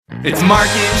It's Mark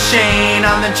and Shane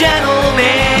on the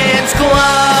Gentleman's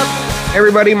Club.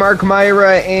 Everybody, Mark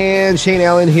Myra and Shane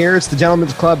Allen here. It's the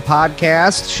Gentleman's Club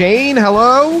podcast. Shane,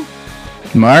 hello.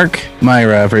 Mark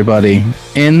Myra, everybody,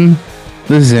 in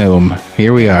the Zoom.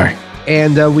 Here we are.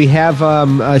 And we have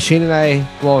Shane and I,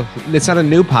 well, it's not a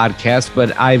new podcast,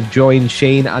 but I've joined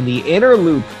Shane on the Inner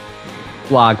Loop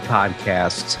blog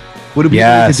podcast. What do we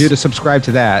need to do to subscribe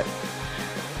to that?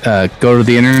 Go to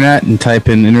the internet and type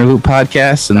in Interloop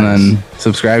Podcast and then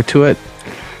subscribe to it.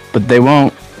 But they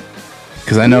won't,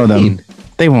 because I know them.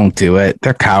 They won't do it.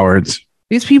 They're cowards.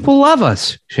 These people love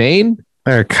us, Shane.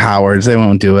 They're cowards. They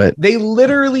won't do it. They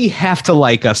literally have to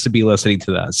like us to be listening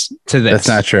to this. That's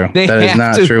not true. That is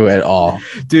not true at all.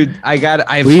 Dude, I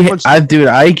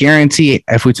guarantee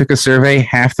if we took a survey,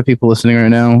 half the people listening right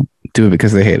now do it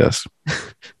because they hate us.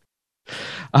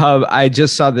 I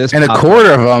just saw this. And a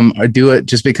quarter of them do it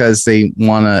just because they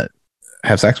want to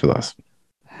have sex with us.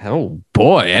 Oh,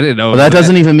 boy. I didn't know. Well, that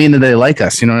doesn't even mean that they like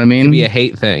us. You know what I mean? It'd be a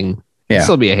hate thing. Yeah.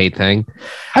 It'll be a hate thing.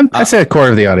 I say a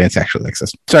quarter of the audience actually likes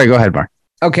us. Sorry, go ahead, Mark.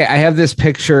 Okay, I have this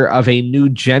picture of a new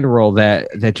general that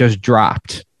just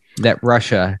dropped. That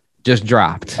Russia just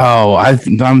dropped. Oh,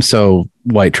 I'm so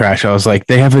white trash. I was like,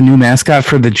 they have a new mascot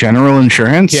for the General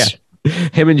Insurance? Yeah.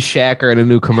 Him and Shaq are in a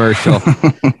new commercial.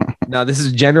 Now, this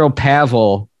is General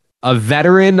Pavel, a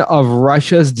veteran of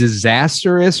Russia's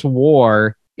disastrous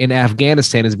war in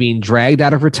Afghanistan, is being dragged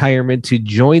out of retirement to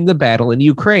join the battle in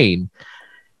Ukraine.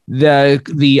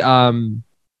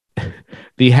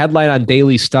 The headline on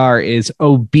Daily Star is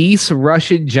obese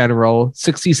Russian general,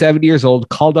 67 years old,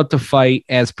 called up to fight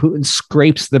as Putin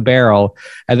scrapes the barrel.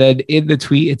 And then in the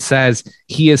tweet, it says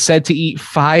he is said to eat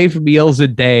 5 meals a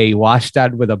day, washed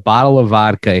down with a bottle of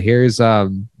vodka. Here's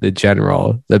the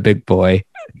general, the big boy.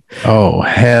 Oh,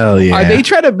 hell yeah. Are they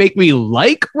trying to make me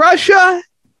like Russia?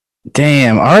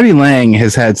 Damn, Artie Lang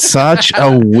has had such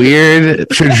a weird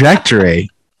trajectory.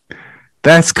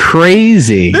 That's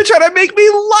crazy. They're trying to make me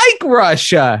like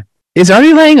Russia. Is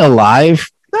Artie Lang alive?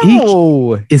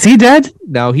 No. Is he dead?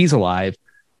 No, he's alive.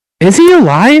 Is he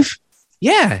alive?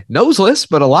 Yeah, noseless,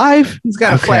 but alive. He's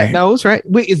got a flat nose, right?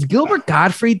 Wait, is Gilbert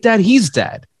Gottfried dead? He's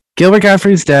dead. Gilbert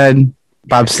Gottfried's dead.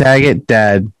 Bob Saget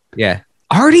dead. Yeah.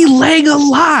 Artie Lang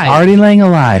alive. Artie Lang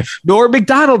alive. Norm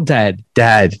Macdonald dead.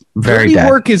 Dead. Very Dirty dead.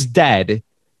 Work is dead.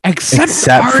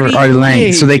 Except for Artie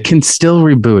Lang. So they can still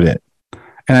reboot it.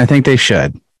 And I think they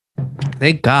should.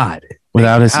 Thank God.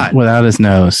 Without his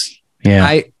nose.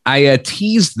 Yeah. I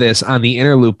teased this on the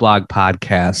Interloop blog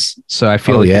podcast, so I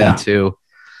feel we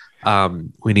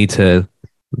need to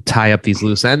tie up these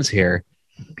loose ends here.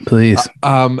 Please.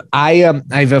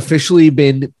 I've officially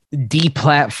been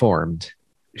deplatformed,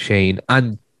 Shane,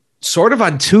 on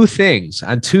two things,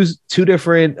 on two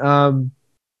different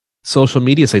social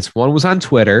media sites. One was on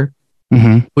Twitter.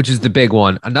 Mm-hmm. Which is the big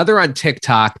one. Another on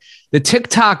TikTok. The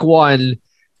TikTok one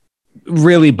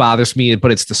really bothers me,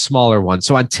 but it's the smaller one.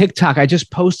 So on TikTok, I just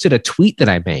posted a tweet that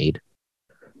I made.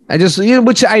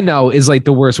 Which I know is like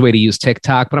the worst way to use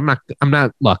TikTok, but I'm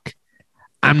not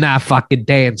fucking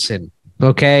dancing.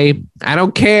 Okay. I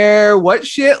don't care what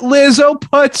shit Lizzo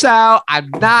puts out. I'm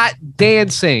not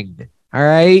dancing. All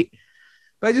right.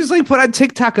 I just put on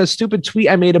TikTok a stupid tweet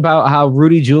I made about how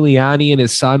Rudy Giuliani and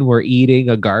his son were eating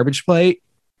a garbage plate.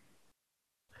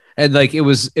 And it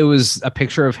was a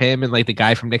picture of him and the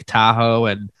guy from Nick Tahoe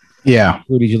and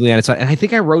Rudy Giuliani's son. And I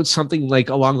think I wrote something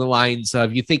along the lines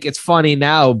of, you think it's funny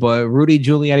now, but Rudy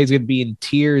Giuliani's going to be in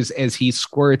tears as he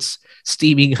squirts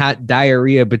steaming hot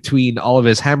diarrhea between all of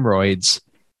his hemorrhoids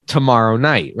tomorrow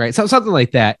night. Right. So something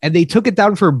like that. And they took it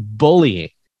down for bullying.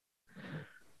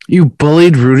 You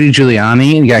bullied Rudy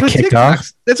Giuliani and got kicked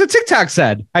off? That's what TikTok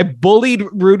said. I bullied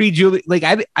Rudy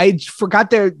Giuliani. I forgot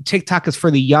their TikTok is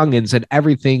for the youngins and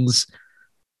everyone's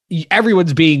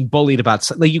being bullied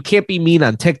about. You can't be mean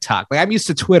on TikTok. I'm used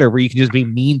to Twitter where you can just be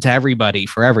mean to everybody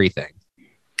for everything.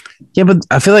 Yeah, but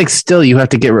I feel like still you have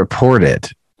to get reported,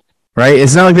 right?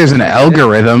 It's not like there's an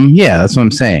algorithm. Yeah, that's what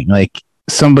I'm saying.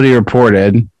 Somebody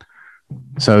reported.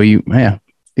 So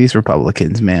these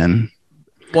Republicans, man.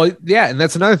 Well, yeah, and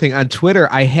that's another thing. On Twitter,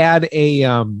 I had a...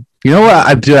 you know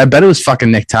what? I bet it was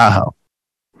fucking Nick Tahoe.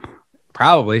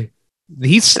 Probably.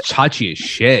 He's touchy as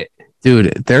shit.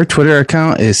 Dude, their Twitter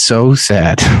account is so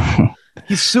sad.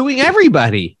 He's suing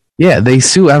everybody. Yeah, they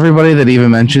sue everybody that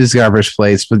even mentions garbage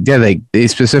plates. But yeah, they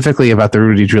specifically about the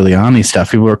Rudy Giuliani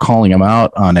stuff. People were calling him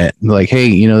out on it. Like,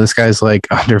 hey, this guy's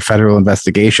under federal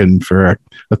investigation for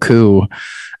a coup.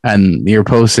 And you're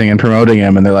posting and promoting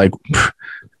him. And they're like...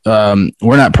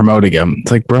 we're not promoting him.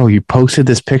 It's like, bro, you posted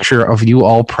this picture of you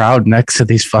all proud next to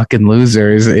these fucking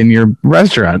losers in your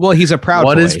restaurant. Well, he's a proud boy.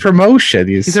 What is promotion?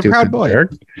 He's a proud boy.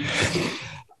 Jerk.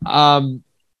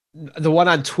 The one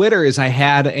on Twitter is I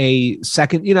had a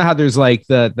second, you know how there's like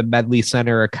the Medley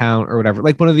Center account or whatever,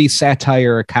 like one of these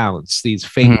satire accounts, these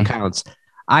fake accounts.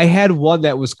 I had one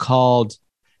that was called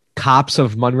Cops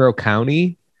of Monroe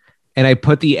County, and I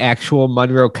put the actual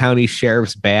Monroe County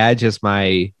Sheriff's badge as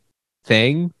my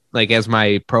thing, like as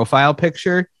my profile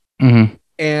picture.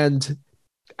 And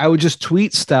I would just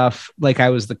tweet stuff like I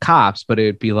was the cops, but it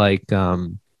would be like, I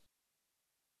don't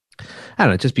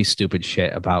know, just be stupid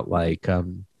shit about like,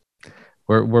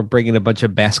 we're bringing a bunch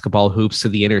of basketball hoops to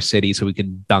the inner city so we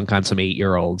can dunk on some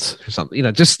 8-year-olds or something, you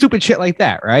know, just stupid shit like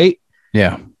that. Right.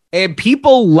 Yeah. And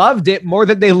people loved it more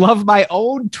than they love my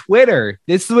own Twitter.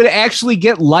 This would actually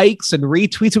get likes and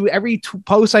retweets. Every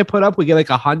post I put up, we get like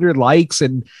 100 likes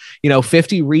and,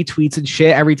 50 retweets and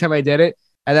shit every time I did it.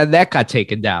 And then that got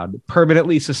taken down,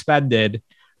 permanently suspended.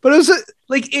 But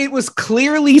it was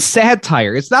clearly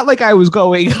satire. It's not like I was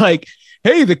going like,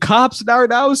 hey, the cops are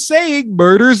now saying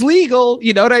murder's legal.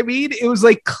 You know what I mean? It was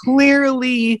like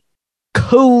clearly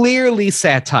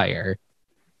satire.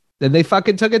 Then they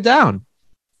fucking took it down.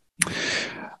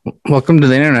 Welcome to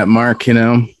the internet, Mark.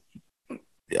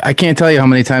 I can't tell you how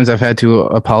many times I've had to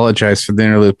apologize for the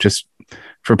Interloop just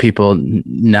for people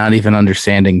not even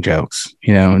understanding jokes.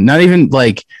 Not even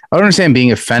like, I don't understand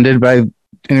being offended by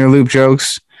Interloop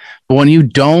jokes, but when you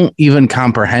don't even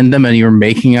comprehend them and you're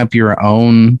making up your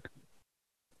own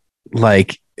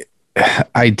like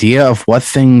idea of what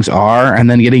things are and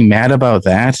then getting mad about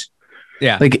that.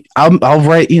 Yeah. Like I'll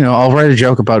write a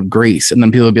joke about Greece and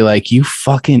then people will be like,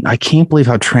 I can't believe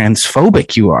how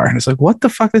transphobic you are. And it's like, what the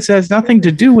fuck? This has nothing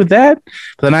to do with that.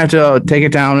 But then I have to take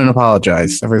it down and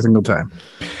apologize every single time.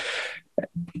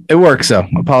 It works though.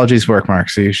 Apologies work,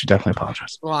 Mark. So you should definitely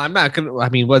apologize. Well, I'm not going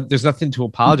to, there's nothing to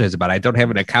apologize about. I don't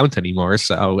have an account anymore.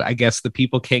 So I guess the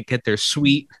people can't get their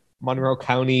sweet Monroe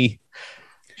County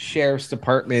Sheriff's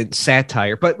Department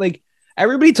satire. But like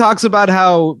everybody talks about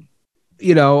how,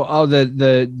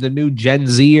 the new Gen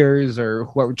Zers or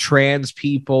whoever, trans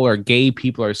people or gay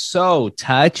people are so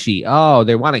touchy. Oh,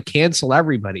 they want to cancel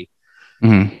everybody.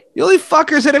 Mm-hmm. The only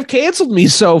fuckers that have canceled me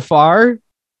so far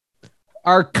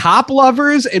are cop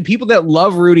lovers and people that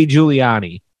love Rudy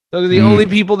Giuliani. Those are the only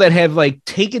people that have like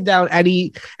taken down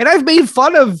any, and I've made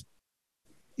fun of,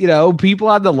 people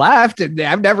on the left and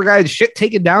I've never got shit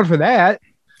taken down for that.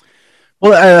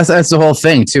 Well, that's the whole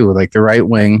thing too. Like the right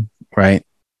wing, right?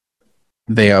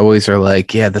 They always are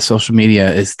like, yeah, the social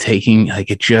media is taking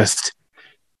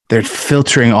they're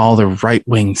filtering all the right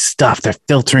wing stuff. They're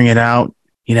filtering it out,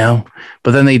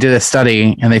 but then they did a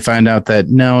study and they found out that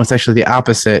no, it's actually the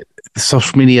opposite. The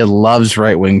social media loves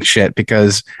right wing shit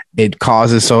because it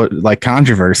causes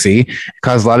controversy. It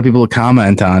causes a lot of people to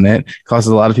comment on it, causes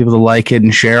a lot of people to like it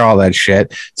and share all that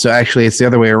shit. So actually it's the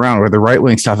other way around where the right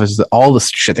wing stuff is all the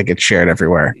shit that gets shared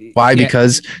everywhere. Why? Yeah.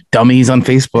 Because dummies on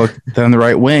Facebook that on the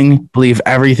right wing believe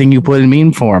everything you put in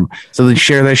meme form. So they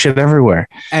share that shit everywhere.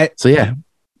 So yeah.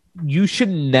 You should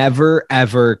never,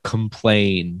 ever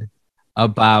complain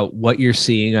about what you're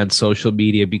seeing on social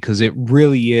media because it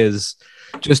really is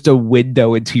just a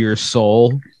window into your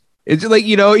soul. It's like,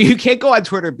 you can't go on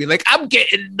Twitter and be like, I'm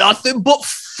getting nothing but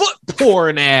foot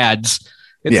porn ads.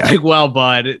 It's like, well,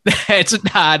 bud, that's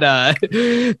not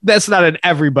an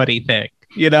everybody thing,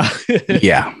 Yeah.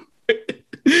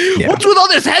 What's with all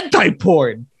this hentai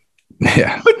porn?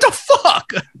 Yeah. What the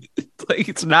fuck? Like,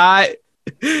 it's not,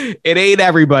 it ain't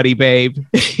everybody, babe.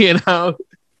 The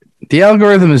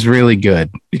algorithm is really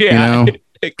good. Yeah.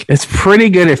 It's pretty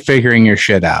good at figuring your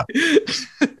shit out.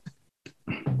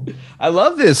 I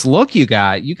love this look you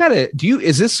got. You got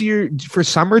is this for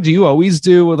summer? Do you always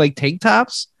do like tank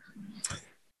tops?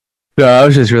 No, I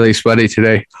was just really sweaty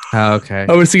today. Oh, okay.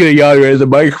 I was thinking of yawn right at the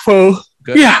microphone.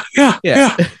 Good. Yeah.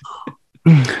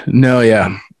 No,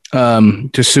 yeah.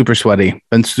 Just super sweaty.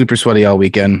 Been super sweaty all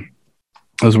weekend.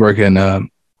 I was working a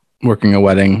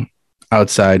wedding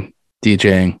outside,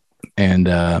 DJing,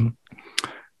 and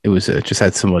it was just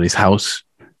at somebody's house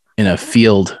in a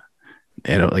field,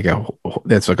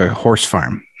 that's like a horse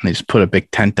farm. And they just put a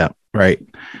big tent up, right?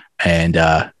 And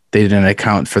they didn't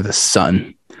account for the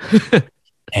sun,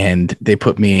 and they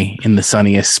put me in the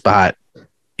sunniest spot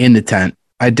in the tent.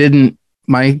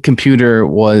 My computer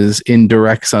was in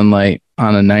direct sunlight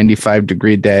on a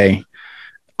 95-degree day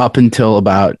up until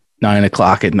about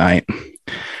 9:00 at night.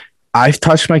 I've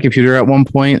touched my computer at one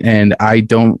point and I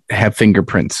don't have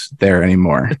fingerprints there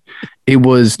anymore. It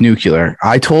was nuclear.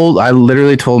 I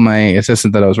literally told my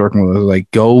assistant that I was working with, I was like,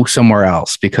 go somewhere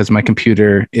else because my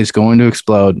computer is going to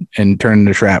explode and turn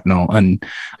into shrapnel. And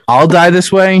I'll die this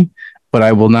way, but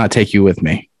I will not take you with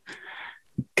me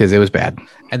because it was bad.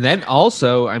 And then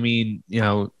also, I mean, you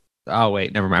know, oh,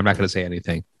 wait, never mind. I'm not going to say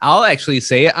anything. I'll actually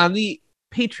say it on the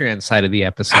Patreon side of the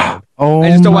episode. Oh,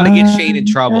 I just don't want to get Shane in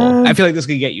trouble. I feel like this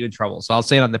could get you in trouble. So I'll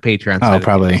say it on the Patreon side of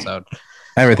probably. the episode.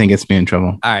 Everything gets me in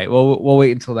trouble. All right. Well, we'll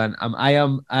wait until then. What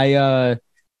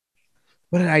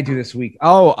did I do this week?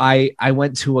 Oh, I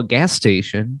went to a gas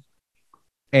station,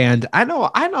 and I know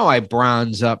I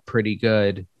bronze up pretty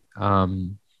good.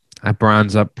 I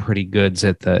bronze up pretty goods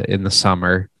in the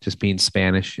summer, just being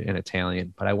Spanish and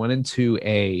Italian. But I went into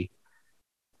a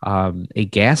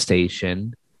gas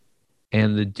station,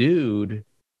 and the dude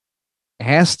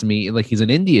asked me, like, he's an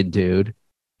Indian dude,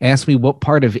 asked me what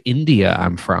part of India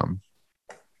I'm from.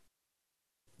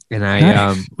 And I,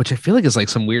 Nice. which I feel like is like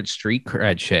some weird street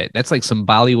cred shit. That's like some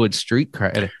Bollywood street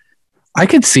cred. I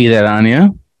could see that on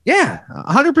you. Yeah,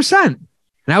 100%. And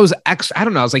I was I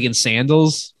don't know. I was like in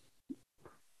sandals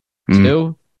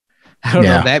too. I don't know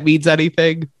Yeah. if that means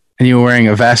anything. And you were wearing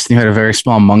a vest and you had a very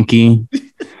small monkey.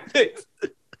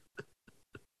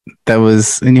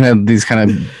 And you had these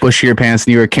kind of bushier pants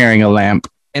and you were carrying a lamp.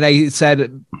 And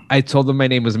I told them my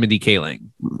name was Mindy Kaling.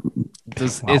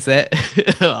 Is that?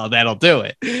 Oh, that'll do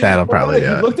it. That'll probably He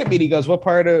do it. looked at me and he goes, "What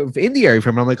part of India are you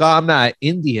from?" And I'm like, "Oh, I'm not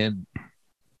Indian."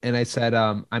 And I said,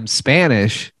 "I'm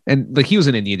Spanish." And like he was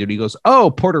an Indian dude. He goes,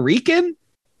 "Oh, Puerto Rican?"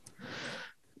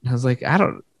 And I was like, "I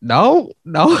don't know,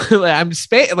 no, I'm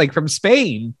from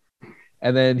Spain."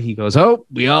 And then he goes, "Oh,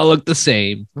 we all look the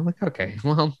same." I'm like, "Okay,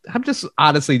 well, I'm just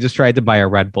honestly just trying to buy a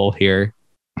Red Bull here."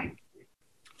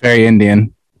 Very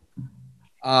Indian.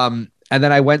 And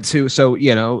then I went to, so,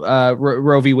 you know,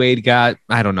 Roe v. Wade got,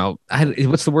 I don't know,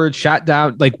 what's the word? Shot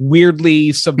down, like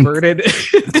weirdly subverted.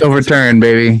 It's overturned,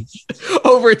 baby.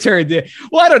 Overturned.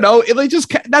 Well, I don't know. It like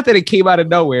just, not that it came out of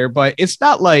nowhere, but it's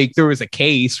not like there was a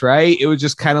case, right? It was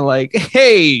just kind of like,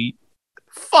 hey,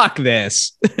 fuck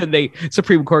this. And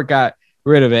Supreme Court got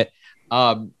rid of it.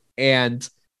 And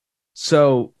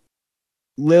so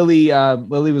Lily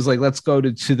was like, let's go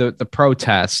to the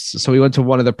protests. So we went to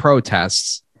one of the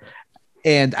protests.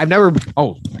 And I've never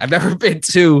been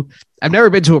to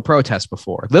a protest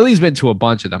before. Lily's been to a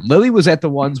bunch of them. Lily was at the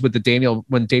ones with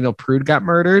when Daniel Prude got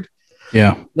murdered.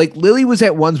 Yeah. Like Lily was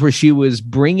at ones where she was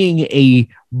bringing a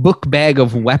book bag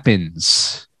of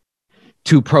weapons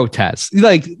to protest,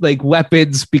 like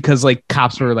weapons because like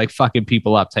cops were like fucking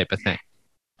people up type of thing.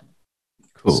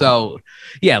 Cool. So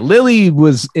yeah, Lily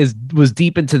was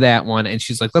deep into that one, and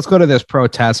she's like, let's go to this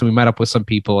protest. And we met up with some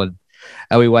people and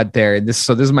we went there. And this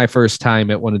is my first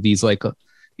time at one of these, like,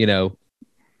 you know,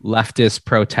 leftist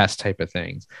protest type of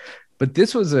things. But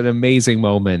this was an amazing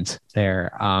moment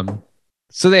there.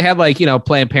 So they had, like, you know,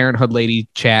 Planned Parenthood lady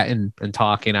chatting and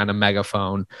talking on a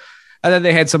megaphone. And then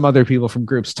they had some other people from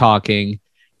groups talking.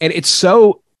 And it's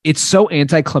so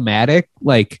anticlimactic.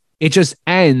 Like, it just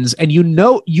ends. And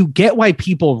you get why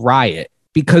people riot,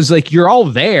 because like you're all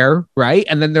there, right?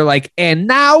 And then they're like, and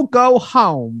now go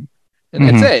home. And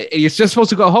that's it. And you're just supposed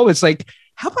to go home. It's like,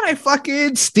 how about I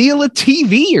fucking steal a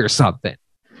TV or something?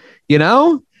 You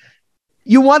know,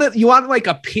 you want like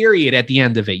a period at the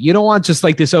end of it. You don't want just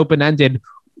like this open-ended,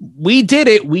 we did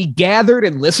it. We gathered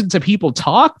and listened to people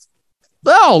talk.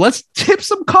 Oh, let's tip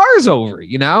some cars over,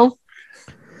 you know?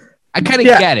 I kind of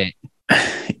get it.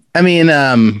 I mean,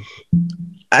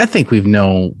 I think we've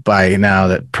known by now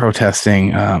that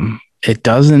protesting, it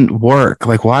doesn't work.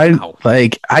 Like, why? Wow.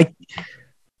 Like,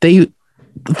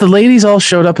 the ladies all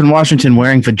showed up in Washington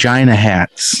wearing vagina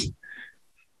hats.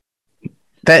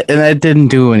 That didn't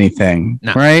do anything,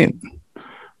 No. right?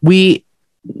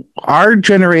 Our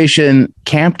generation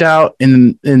camped out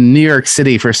in New York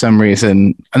City for some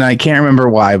reason, and I can't remember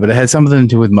why, but it had something to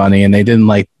do with money, and they didn't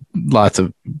like lots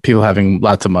of people having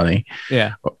lots of money.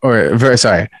 Yeah. Or very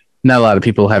sorry, not a lot of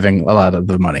people having a lot of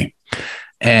the money,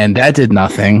 and that did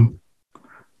nothing.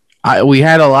 We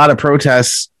had a lot of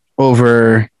protests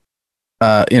over,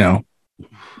 you know,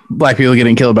 black people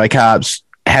getting killed by cops.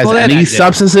 Has Well, that any ended.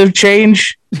 substantive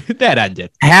change That ended.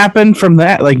 happened from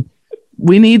that? Like,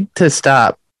 we need to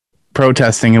stop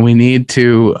protesting, and we need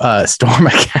to storm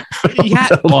a Capitol Yeah,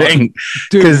 building,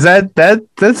 dude. because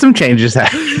that's some changes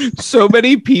happened. So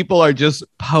many people are just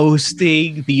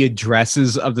posting the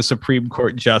addresses of the Supreme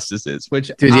Court justices,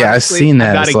 which Dude, yeah, I've honestly, seen that.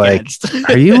 I'm not It's like,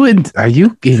 against. are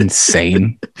you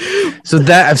insane? So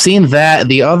that I've seen that.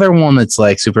 The other one that's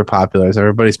like super popular is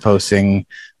everybody's posting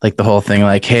like the whole thing,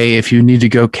 like, hey, if you need to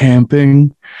go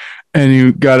camping and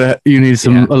you need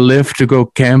some a lift to go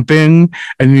camping,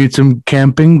 and you need some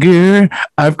camping gear.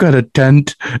 I've got a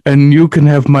tent, and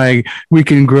we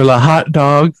can grill a hot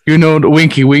dog.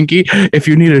 Winky winky. If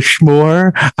you need a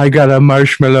s'more, I got a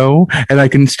marshmallow, and I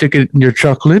can stick it in your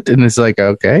chocolate. And it's like,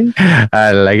 okay,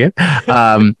 I like it.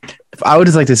 I would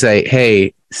just like to say,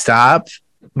 hey, stop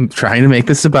trying to make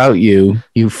this about you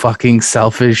fucking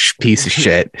selfish piece of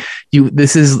shit.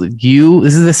 This is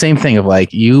the same thing of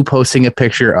like you posting a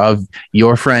picture of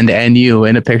your friend and you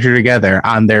in a picture together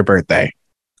on their birthday.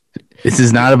 This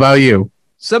is not about you.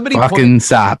 Somebody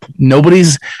stop.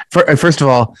 First of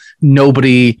all,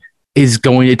 nobody is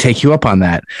going to take you up on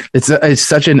that. It's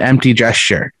such an empty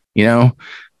gesture, you're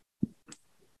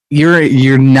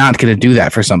not going to do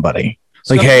that for somebody.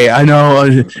 Like, hey, I know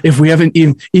if we haven't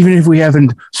even if we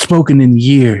haven't spoken in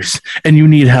years and you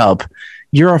need help,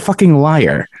 you're a fucking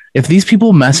liar. If these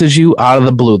people message you out of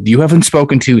the blue, you haven't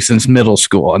spoken to since middle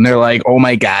school, and they're like, oh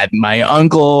my God, my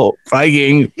uncle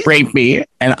fucking raped me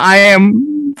and I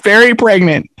am very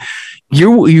pregnant.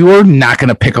 You're not going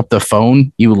to pick up the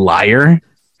phone, you liar.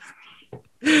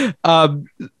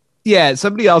 Yeah.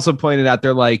 Somebody also pointed out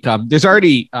they're like, there's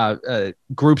already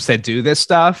groups that do this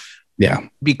stuff. Yeah,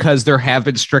 because there have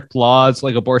been strict laws,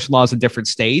 like abortion laws in different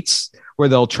states where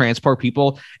they'll transport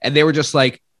people. And they were just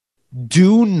like,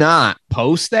 do not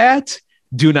post that.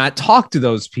 Do not talk to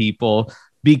those people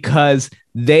because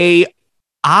they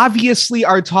obviously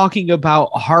are talking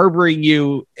about harboring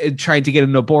you and trying to get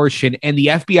an abortion. And the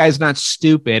FBI is not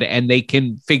stupid and they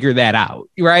can figure that out.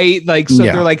 Right. Like, so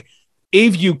they're like,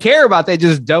 if you care about that,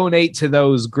 just donate to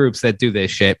those groups that do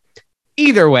this shit.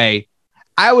 Either way,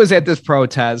 I was at this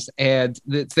protest and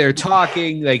they're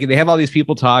talking, like they have all these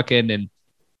people talking, and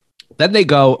then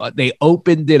they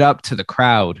opened it up to the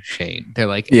crowd, Shane. They're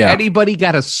like, anybody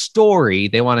got a story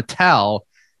they want to tell,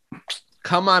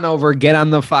 come on over, get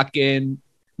on the fucking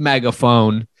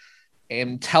megaphone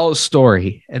and tell a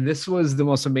story. And this was the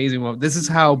most amazing one. This is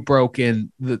how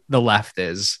broken the left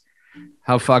is,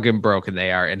 how fucking broken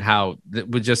they are, and how it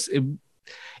would just...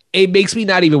 It makes me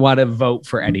not even want to vote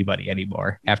for anybody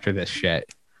anymore after this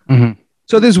shit. Mm-hmm.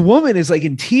 So this woman is like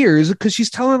in tears because she's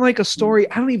telling like a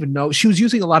story. I don't even know. She was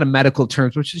using a lot of medical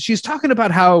terms, but she's talking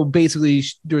about how basically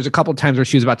there was a couple of times where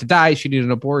she was about to die. She needed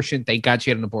an abortion. Thank God she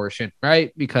had an abortion,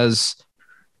 right? Because,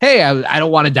 hey, I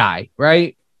don't want to die,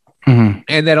 right? Mm-hmm.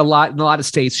 And that in a lot of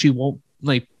states,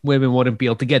 women wouldn't be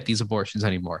able to get these abortions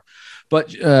anymore.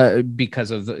 But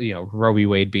because of Roe v.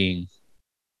 Wade being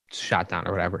shot down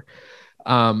or whatever.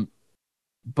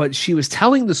 But she was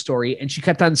telling the story and she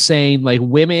kept on saying like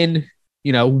women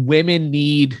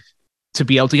need to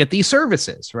be able to get these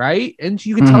services. Right. And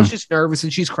you can tell she's nervous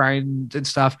and she's crying and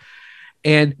stuff.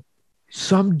 And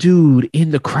some dude in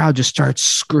the crowd just starts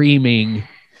screaming,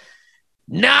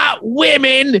 not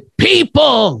women,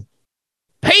 people.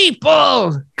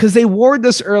 Cause they warned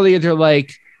us earlier. They're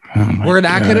like, we're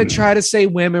not going to try to say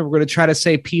women. We're going to try to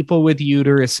say people with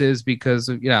uteruses because,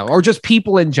 or just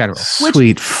people in general.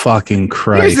 Sweet fucking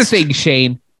Christ. Here's the thing,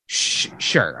 Shane.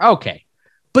 Sure. Okay.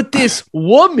 But this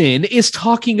woman is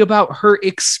talking about her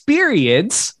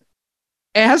experience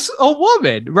as a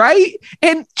woman, right?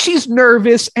 And she's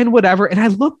nervous and whatever. And I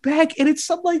look back and it's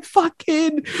some like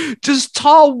fucking just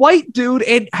tall white dude.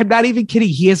 And I'm not even kidding.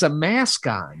 He has a mask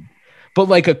on. But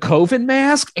like a COVID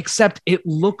mask, except it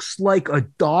looks like a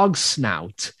dog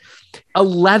snout, a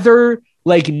leather,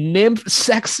 like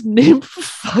sex nymph,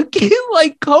 fucking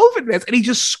like COVID mask. And he's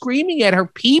just screaming at her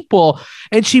people.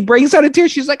 And she breaks out in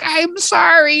tears. She's like, I'm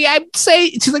sorry.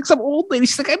 She's like some old lady.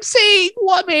 She's like, I'm saying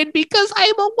woman because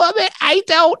I'm a woman.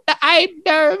 I'm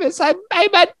nervous. I'm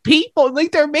at people.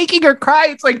 Like they're making her cry.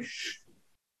 It's like,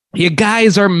 you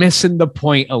guys are missing the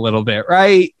point a little bit,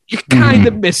 right? You're kind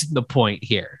of missing the point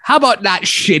here. How about not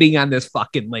shitting on this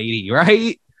fucking lady,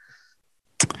 right?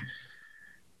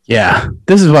 Yeah,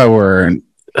 this is why we're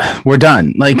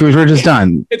done. Like we're just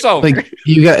done. It's over. Like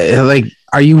you got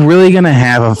are you really gonna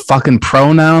have a fucking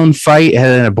pronoun fight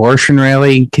at an abortion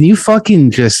rally? Can you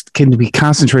fucking can we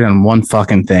concentrate on one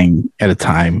fucking thing at a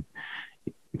time?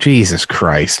 Jesus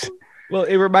Christ. Well,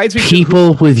 it reminds me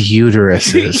people with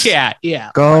uteruses.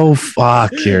 Yeah. Go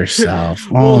fuck yourself.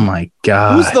 Oh my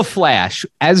God. Who's the Flash?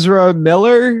 Ezra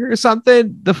Miller or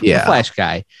something? The Flash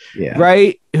guy. Yeah.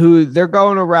 Right? Who they're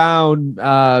going around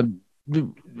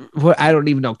what I don't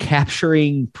even know,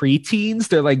 capturing preteens.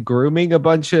 They're like grooming a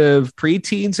bunch of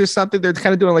preteens or something. They're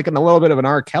kind of doing like a little bit of an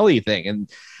R. Kelly thing.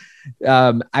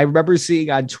 And I remember seeing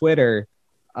on Twitter,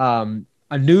 a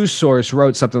news source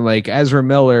wrote something like Ezra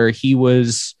Miller,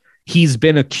 he's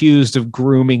been accused of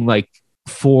grooming like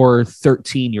 4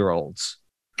 13-year-olds,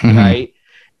 right?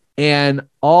 and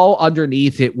all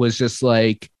underneath it was just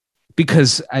like,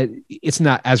 because it's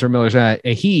not Ezra Miller's not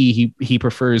a he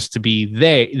prefers to be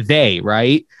they,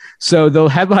 right? So the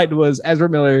headline was Ezra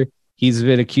Miller, he's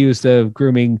been accused of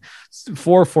grooming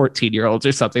 4 14-year-olds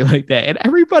or something like that. And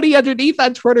everybody underneath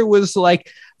on Twitter was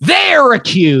like, they're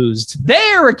accused.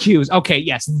 Okay,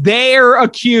 yes, they're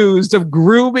accused of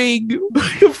grooming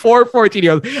 4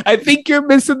 14-year-olds. I think you're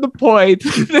missing the point.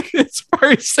 This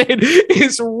person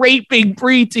is raping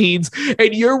preteens,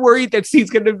 and you're worried that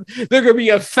they're gonna be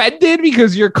offended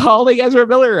because you're calling Ezra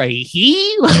Miller a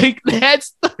he? Like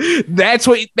that's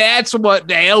what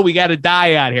the hell we got to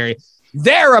die on here.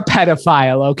 They're a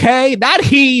pedophile, okay? Not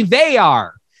he, they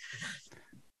are.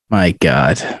 My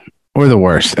God. We're the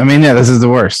worst. I mean, yeah, this is the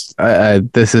worst. I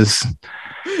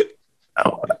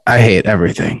hate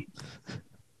everything.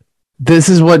 This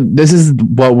is what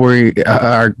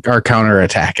our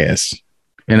counterattack is.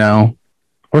 You know,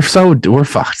 we're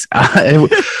fucked.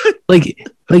 like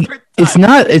it's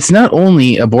not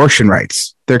only abortion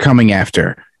rights they're coming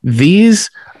after. These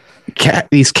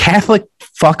Catholic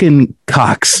fucking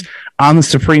cocks on the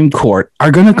Supreme Court are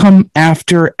going to come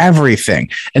after everything.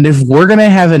 And if we're going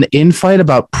to have an infight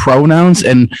about pronouns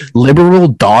and liberal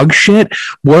dog shit,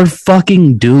 we're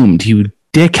fucking doomed, you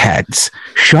dickheads.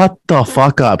 Shut the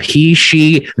fuck up. He,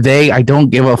 she, they, I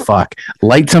don't give a fuck.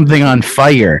 Light something on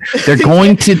fire. They're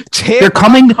going to, they're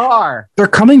coming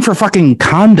for fucking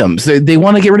condoms. They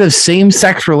want to get rid of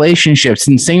same-sex relationships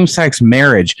and same-sex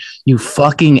marriage. You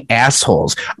fucking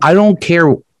assholes. I don't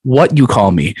care what you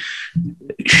call me.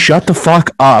 Shut the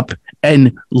fuck up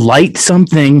and light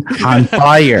something on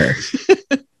fire.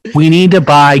 We need to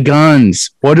buy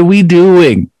guns. What are we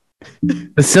doing?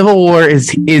 The Civil War is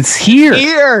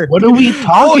here. What are we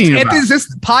talking about? It's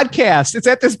this podcast. It's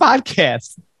at this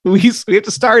podcast. We have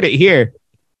to start it here.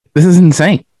 This is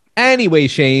insane. Anyway,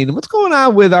 Shane, what's going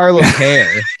on with Arlo's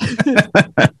hair?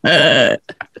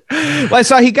 Well, I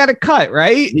saw he got a cut,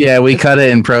 right? Yeah, we cut it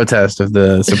in protest of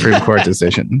the Supreme Court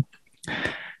decision.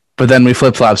 But then we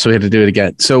flip-flopped, so we had to do it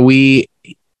again. So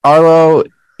Arlo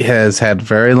has had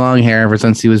very long hair ever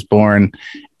since he was born.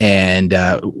 And,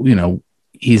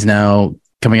 he's now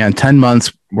coming on 10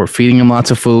 months. We're feeding him lots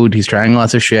of food. He's trying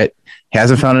lots of shit. He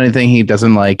hasn't found anything he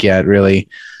doesn't like yet, really.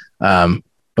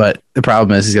 But the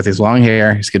problem is he's got this long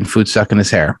hair. He's getting food stuck in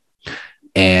his hair.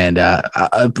 And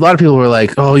a lot of people were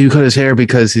like, oh, you cut his hair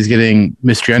because he's getting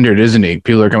misgendered, isn't he?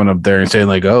 People are coming up there and saying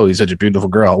like, oh, he's such a beautiful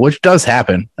girl, which does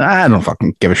happen. I don't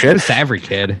fucking give a shit. It's every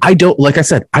kid. Like I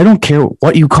said, I don't care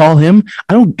what you call him.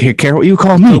 I don't care what you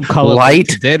call me.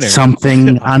 Light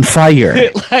something on fire.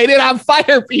 Light it on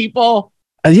fire, people.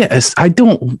 Yes, I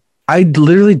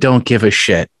literally don't give a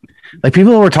shit. Like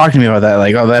people were talking to me about that.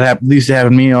 Like, oh, that used to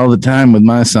happen to me all the time with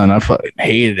my son. I fucking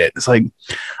hated it. It's like,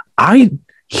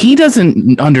 he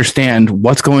doesn't understand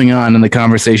what's going on in the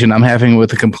conversation I'm having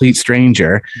with a complete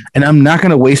stranger, and I'm not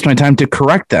going to waste my time to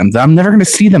correct them. I'm never going to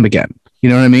see them again. You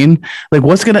know what I mean? Like,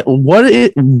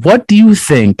 what do you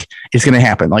think is going to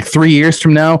happen? Like 3 years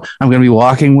from now, I'm going to be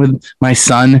walking with my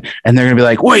son, and they're going to be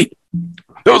like, "Wait,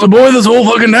 there was a boy this whole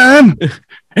fucking time.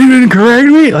 He didn't correct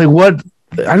me." Like, what?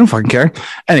 I don't fucking care.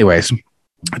 Anyways,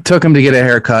 I took him to get a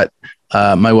haircut.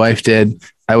 My wife did.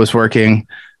 I was working.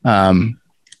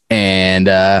 And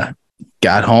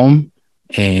got home,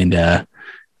 and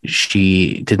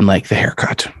she didn't like the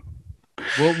haircut.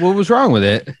 What was wrong with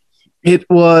it? It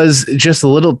was just a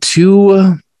little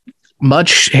too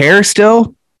much hair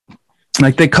still.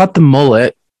 Like they cut the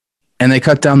mullet and they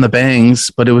cut down the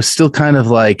bangs, but it was still kind of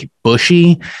like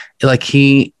bushy. Like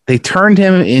they turned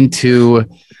him into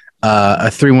a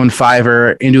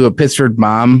 315er, into a Pittsburgh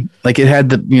mom. Like it had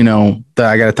the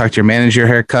I got to talk to your manager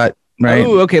haircut. Right.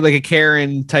 Oh, okay, like a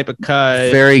Karen type of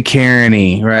cut. Very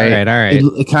Karen-y, right? All right.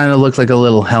 It kind of looked like a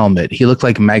little helmet. He looked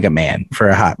like Mega Man for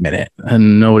a hot minute,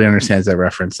 and nobody understands that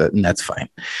reference, and that's fine.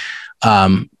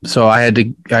 So I had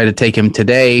to take him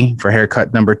today for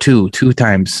haircut number 2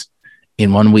 times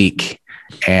in 1 week,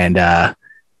 and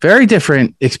very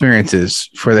different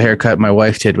experiences for the haircut my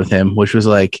wife did with him, which was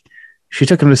like she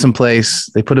took him to some place,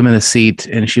 they put him in a seat,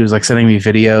 and she was like sending me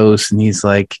videos, and he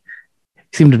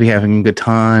seemed to be having a good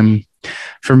time.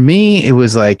 For me, it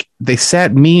was like they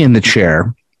sat me in the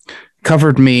chair,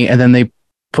 covered me, and then they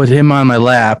put him on my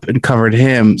lap and covered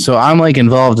him. So I'm like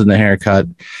involved in the haircut.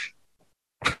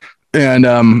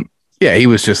 And he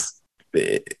was just,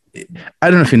 I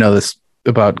don't know if you know this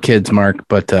about kids, Mark,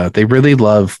 but they really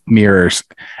love mirrors.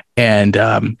 And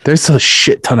there's a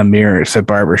shit ton of mirrors at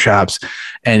barbershops,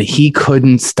 and he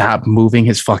couldn't stop moving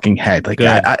his fucking head. Like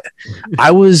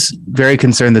I was very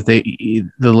concerned that the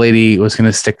lady was going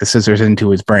to stick the scissors into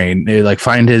his brain. They like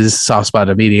find his soft spot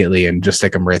immediately and just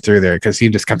stick him right through there, because he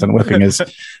just kept on whipping his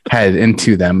head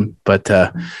into them. But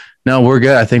no, we're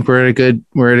good. I think we're at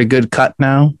a good cut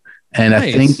now, and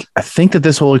nice. I think that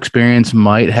this whole experience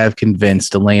might have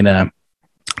convinced Elena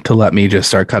to let me just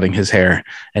start cutting his hair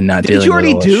and not dealing with it.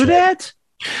 Did you already do that?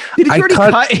 Did you already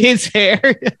cut his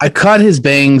hair? I cut his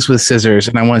bangs with scissors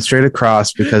and I went straight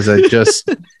across because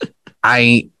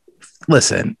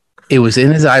listen, it was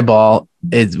in his eyeball.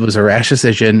 It was a rash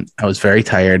decision. I was very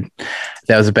tired.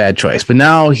 That was a bad choice. But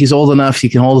now he's old enough. He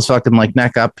can hold his fucking like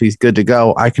neck up. He's good to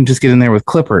go. I can just get in there with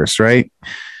clippers, right?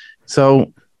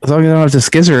 So as long as I don't have to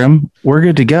scissor him, we're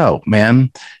good to go,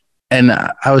 man. And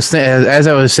I was as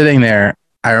I was sitting there,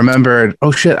 I remembered, oh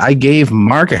shit, I gave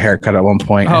Mark a haircut at one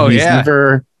point. Oh, and he's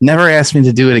never asked me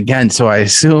to do it again. So I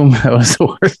assume that was the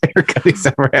worst haircut he's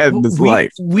ever had in his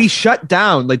life. We shut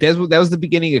down. Like that was the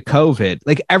beginning of COVID.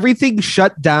 Like everything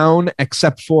shut down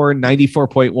except for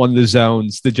 94.1 The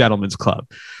Zones, the Gentleman's Club.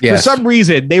 Yes. For some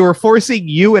reason, they were forcing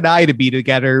you and I to be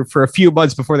together for a few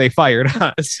months before they fired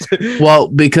us. Well,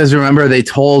 because remember, they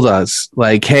told us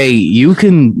like, hey, you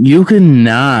can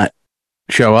not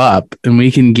show up and we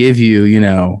can give you,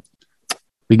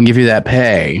 that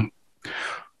pay,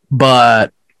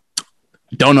 but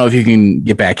don't know if you can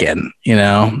get back in,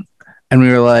 and we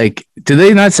were like, did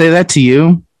they not say that to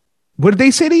you? What did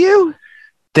they say to you?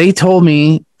 They told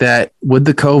me that with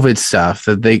the COVID stuff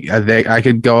that I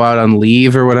could go out on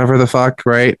leave or whatever the fuck,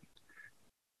 right?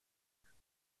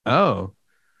 Oh,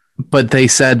 but they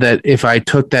said that if I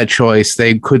took that choice,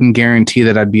 they couldn't guarantee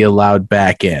that I'd be allowed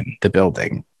back in the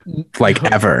building. Like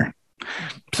ever.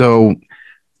 So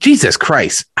Jesus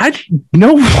Christ. What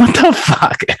the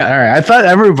fuck? All right. I thought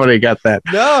everybody got that.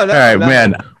 No. All right, no.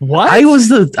 Man. What? I was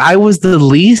the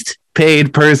least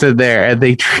paid person there, and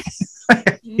they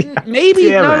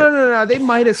maybe no. They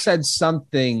might have said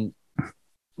something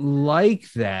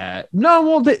like that. No,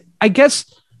 well, I guess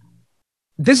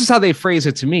this is how they phrase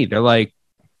it to me. They're like,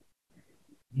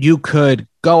 you could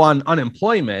go on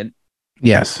unemployment.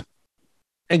 Yes.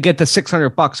 And get the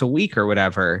 $600 a week or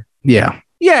whatever. Yeah.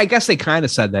 Yeah, I guess they kind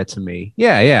of said that to me.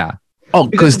 Yeah. Oh,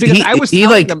 because he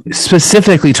like them-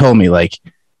 specifically told me, like,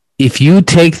 if you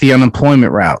take the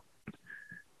unemployment route,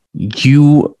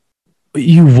 you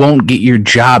won't get your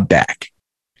job back.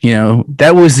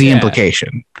 That was the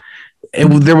implication.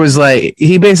 There was like,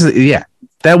 he basically,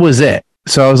 that was it.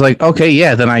 So I was like, okay,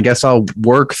 yeah, then I guess I'll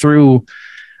work through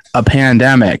a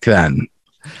pandemic then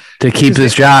to keep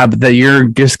this job that you're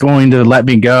just going to let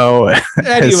me go.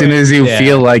 As soon as you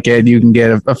feel like it, you can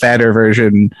get a fatter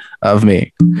version of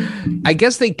me. I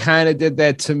guess they kind of did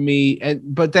that to me,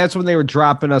 but that's when they were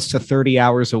dropping us to 30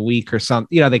 hours a week or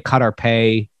something. They cut our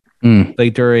pay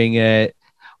like during it.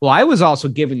 Well, I was also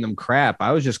giving them crap.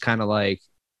 I was just kind of like,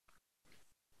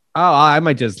 oh, I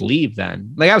might just leave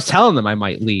then. Like I was telling them I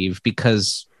might leave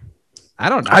because I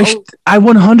don't know. I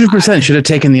 100% should have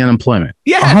taken the unemployment.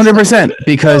 Yeah, 100%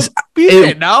 because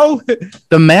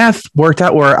the math worked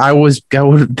out where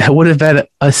that would have been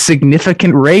a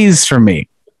significant raise for me.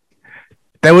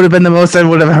 That would have been the most I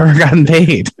would have ever gotten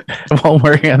paid while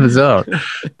working on the zone.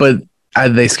 But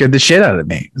they scared the shit out of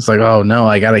me. It's like, oh no,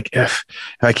 if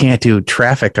I can't do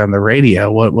traffic on the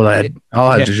radio, what will I'll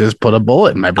have to just put a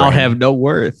bullet in my brain. I'll have no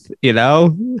worth,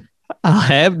 I'll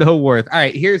have no worth. All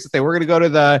right, here's the thing. We're going to go to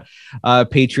the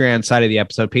Patreon side of the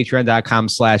episode,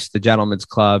 patreon.com/the Gentleman's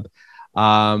Club.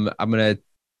 We're going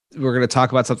to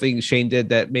talk about something Shane did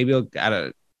that maybe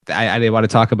I didn't want to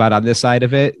talk about on this side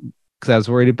of it because I was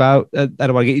worried about, I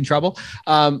don't want to get you in trouble.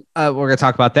 We're going to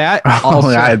talk about that. Also,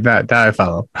 I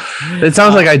follow. It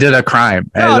sounds like I did a crime.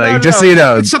 So you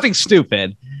know, it's something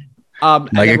stupid.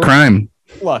 Like a crime.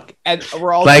 Look, and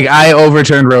we're all like I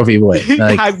overturned Roe v. Wade.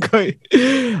 Like, I'm good.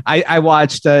 I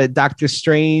watched Doctor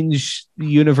Strange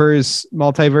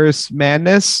Multiverse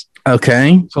Madness.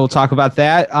 Okay, so we'll talk about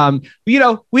that.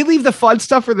 We leave the fun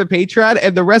stuff for the Patreon,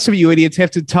 and the rest of you idiots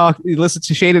have to listen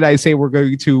to Shane and I say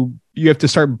you have to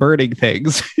start burning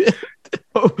things.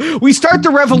 We start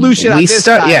the revolution. We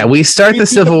start the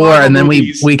Civil War, and then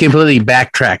we completely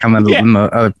backtrack on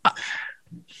the.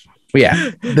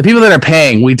 The people that are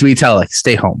paying, we tell like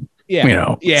stay home.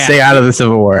 Stay out of the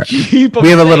Civil War. We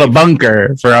have a little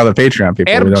bunker for all the Patreon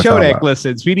people. Adam Chodak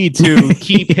listens. We need to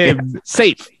keep him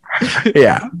safe.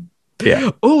 Yeah.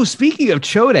 Oh, speaking of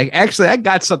Chodak, actually, I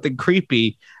got something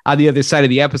creepy on the other side of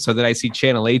the episode that I see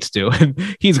Channel 8's do,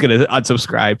 and he's going to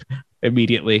unsubscribe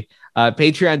immediately.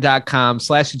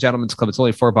 Patreon.com/the Gentleman's Club. It's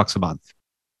only $4 a month.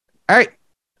 All right.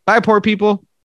 Bye, poor people.